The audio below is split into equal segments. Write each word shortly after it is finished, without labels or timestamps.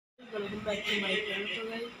Welcome back to my channel. तो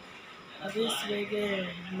भाई अभी सुबह के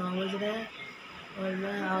 9 बज रहे हैं और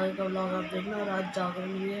मैं आगे का व्लॉग आप देखना। और आज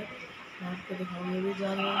जागरण भी है, मैं आपको दिखाऊंगी भी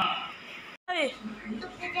जागरण।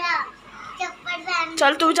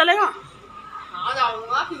 चल तू चलेगा? हाँ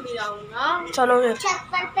जाऊंगा, क्यों नहीं जाऊंगा। चलो फिर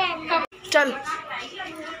चल।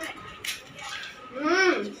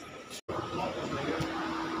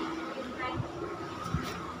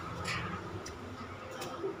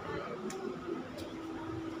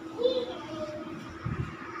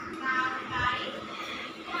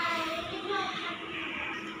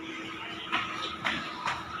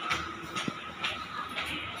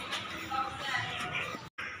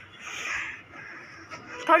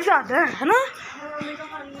 थक जाते हैं है ना।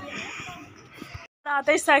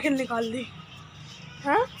 आते ही साइकिल निकाल दी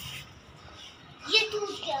है। ये टूट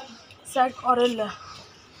गया साइकिल और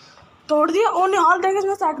तोड़ दिया। ओ निहाल देखे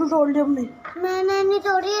इसमें साइकिल तोड़ ली अपनी। मैंने नहीं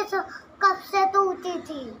तोड़ी, कब से टूटी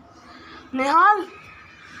थी। निहाल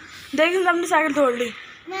देख इसने अपनी साइकिल तोड़ ली।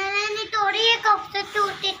 मैंने नहीं तोड़ी, ये कब से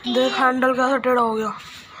टूटी थी। देख हैंडल कैसा टेढ़ा हो गया।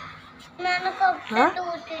 मैंने कब से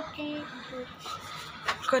टूटी थी।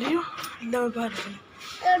 करियो ले बाहर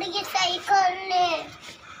थोड़ी ये सही कर ले।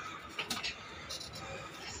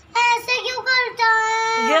 ऐसे क्यों करता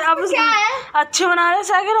है ये? अब क्या है? अच्छे बना रहे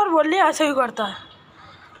साइकिल और बोल लिया ऐसे ही करता है।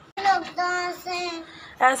 लगता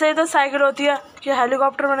है ऐसे ही तो साइकिल होती है कि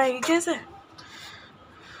हेलीकॉप्टर बनाएगी कैसे।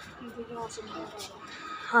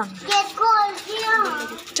 हाँ गेट खोल दिया।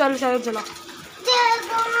 चल साइकिल चला।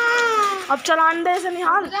 देखो ना। अब चलाने दे ऐसे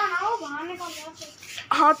निहाल।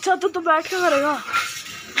 हाँ अच्छा तो बैठ के करेगा।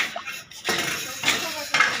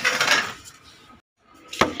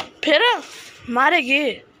 फिर मारेगी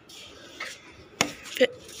फिर।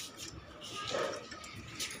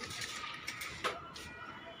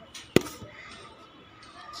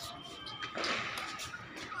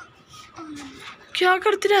 क्या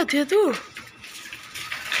करती रहती है तू?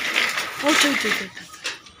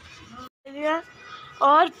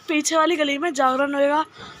 और पीछे वाली गली में जागरण होएगा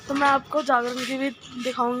तो मैं आपको जागरण की भी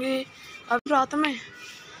दिखाऊंगी। अब रात में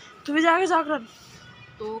तू भी जाएगा जागरण?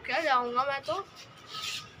 तो क्या जाऊंगा मैं तो।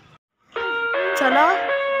 चला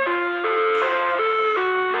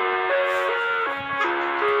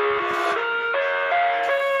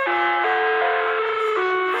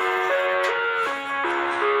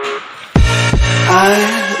I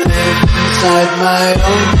live inside my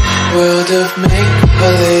own world of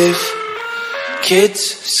make-believe. Kids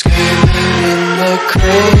screaming in the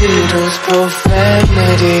cradles,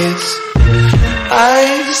 profanities. I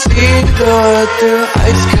see the world through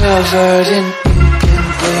ice covered in ink and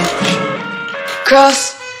bleach. Cross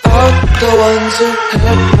out the ones who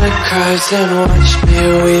heard my cries and watched me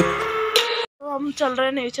weep. तो हम चल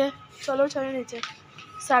रहे नीचे। चलो चलो नीचे,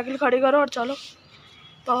 cycle खड़ी करो और चलो।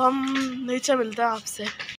 तो हम नीचे मिलते हैं आपसे।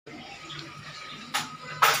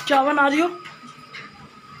 क्या बना रही हो?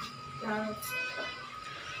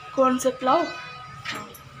 कौन से पुलाव?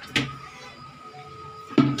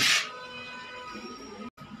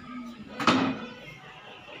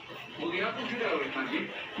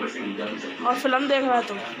 और फिल्म देख रहा है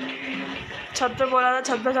तू? छत पे बोला था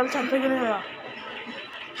छत पे चल, छत पे क्यों नहीं गया?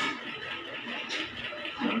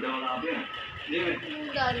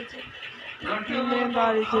 नींद आ रही थी।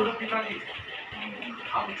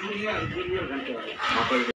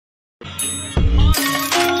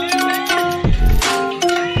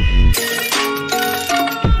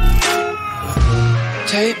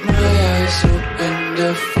 Take my eyes open to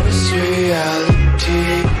force reality.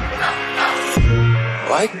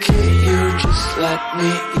 Why can't you just let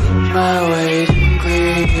me eat my weight in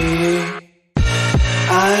glee?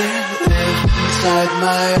 I live inside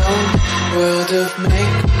my own world of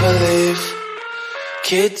make-believe.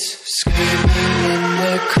 Kids screaming in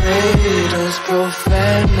their cradles,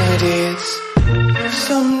 profanities.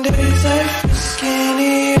 Some days I feel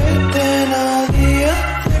skinnier than all the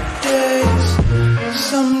other days.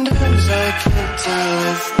 Sometimes I can't tell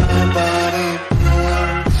if my body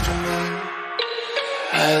belongs to me.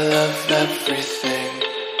 I love everything.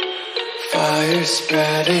 Fire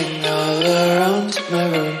spreading all around my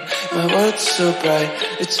room. My world's so bright,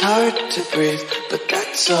 it's hard to breathe, but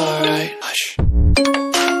that's alright. Hush.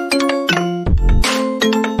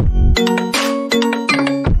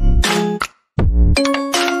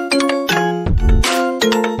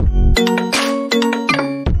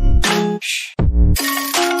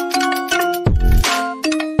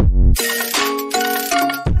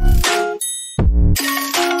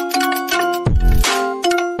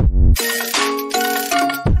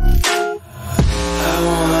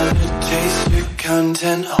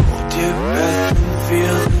 Content, hold your breath and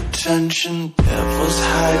feel the tension. Devils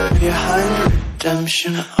hide behind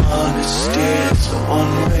redemption. Honesty is the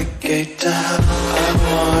one-way gate to hell. I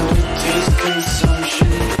want to taste consumption,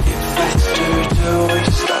 get faster to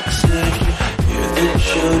waste oxygen. Hear the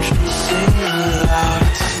children sing aloud.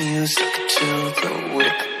 It's music till the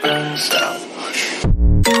wick burns out.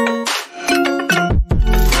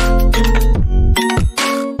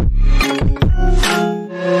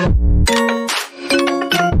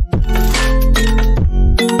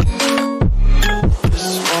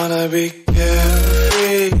 Be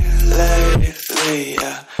carefree lately,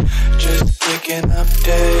 yeah. Just picking up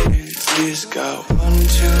daisies. Got 1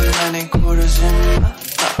 too many quarters in my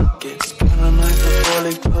pockets. Count 'em like the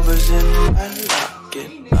 4-leaf clovers in my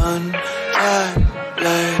locket. Untied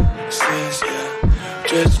laces, yeah.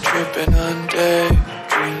 Just tripping on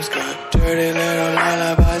daydreams. Got dirty little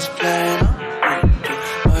lullabies playing on repeat.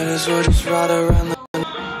 Might as well just ride around the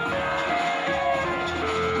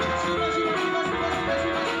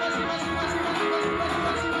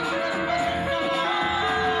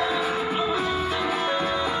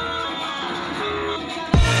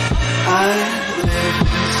I live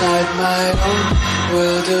inside my own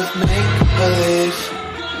world of make-believe.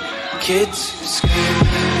 Kids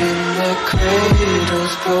screaming in the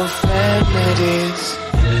cradles, profanities.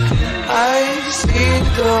 I see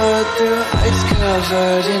the world through eyes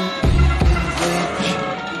covered in ink and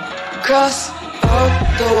bleach. Cross out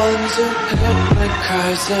the ones who heard my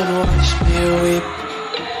cries and watched me weep.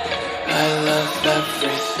 I love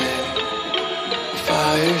everything.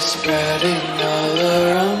 Fire spreading all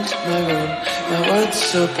around my room. My world's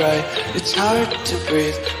so bright, it's hard to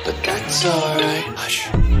breathe, but that's alright. Hush.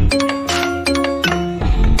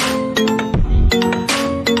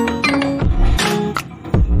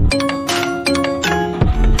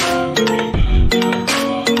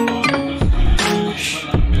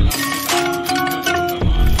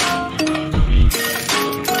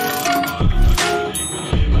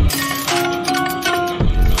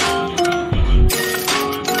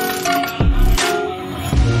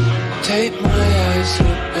 Take my eyes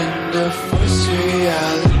open to force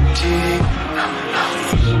reality.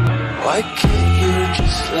 Why can't you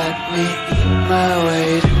just let me eat my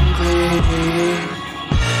weight in glee?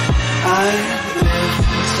 I live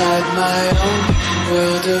inside my own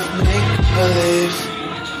world of make-believe.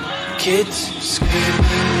 Kids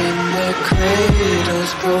screaming in their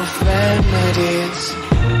cradles, profanities.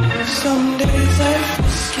 Some days I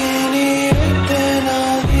feel skinnier than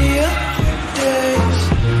all the other days.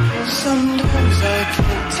 Sometimes I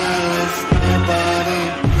can't tell if my body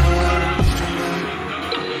belongs to me.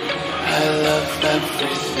 I love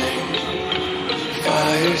everything.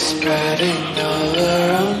 Fire spreading all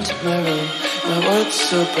around my room. My world's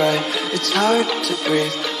so bright, it's hard to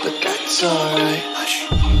breathe, but that's alright. Hush.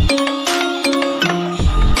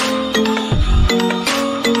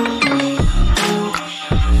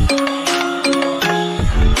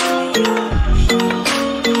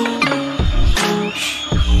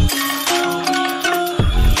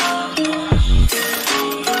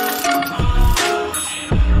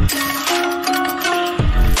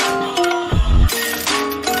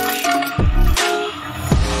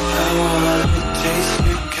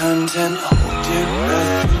 Content, hold your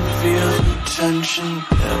breath and feel the tension.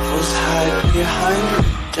 Devils hide behind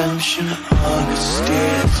redemption. Honesty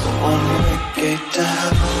is the one-way gate to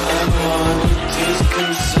hell. I want to taste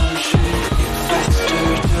consumption, get faster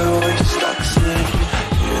to waste oxygen.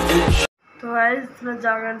 तो guys मैं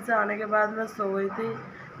जागरण से आने के बाद मैं सो गई थी।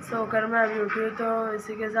 सोकर मैं अभी उठी, तो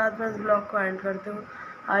इसी के साथ मैं इस ब्लॉग को एंड करती हूँ।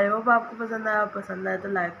 आई होप आपको पसंद आया। पसंद आए तो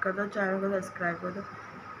लाइक कर दो, चैनल को सब्सक्राइब कर दो।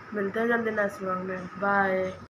 मिलते हैं जल्दी नेक्स्ट ब्लॉग में। बाय।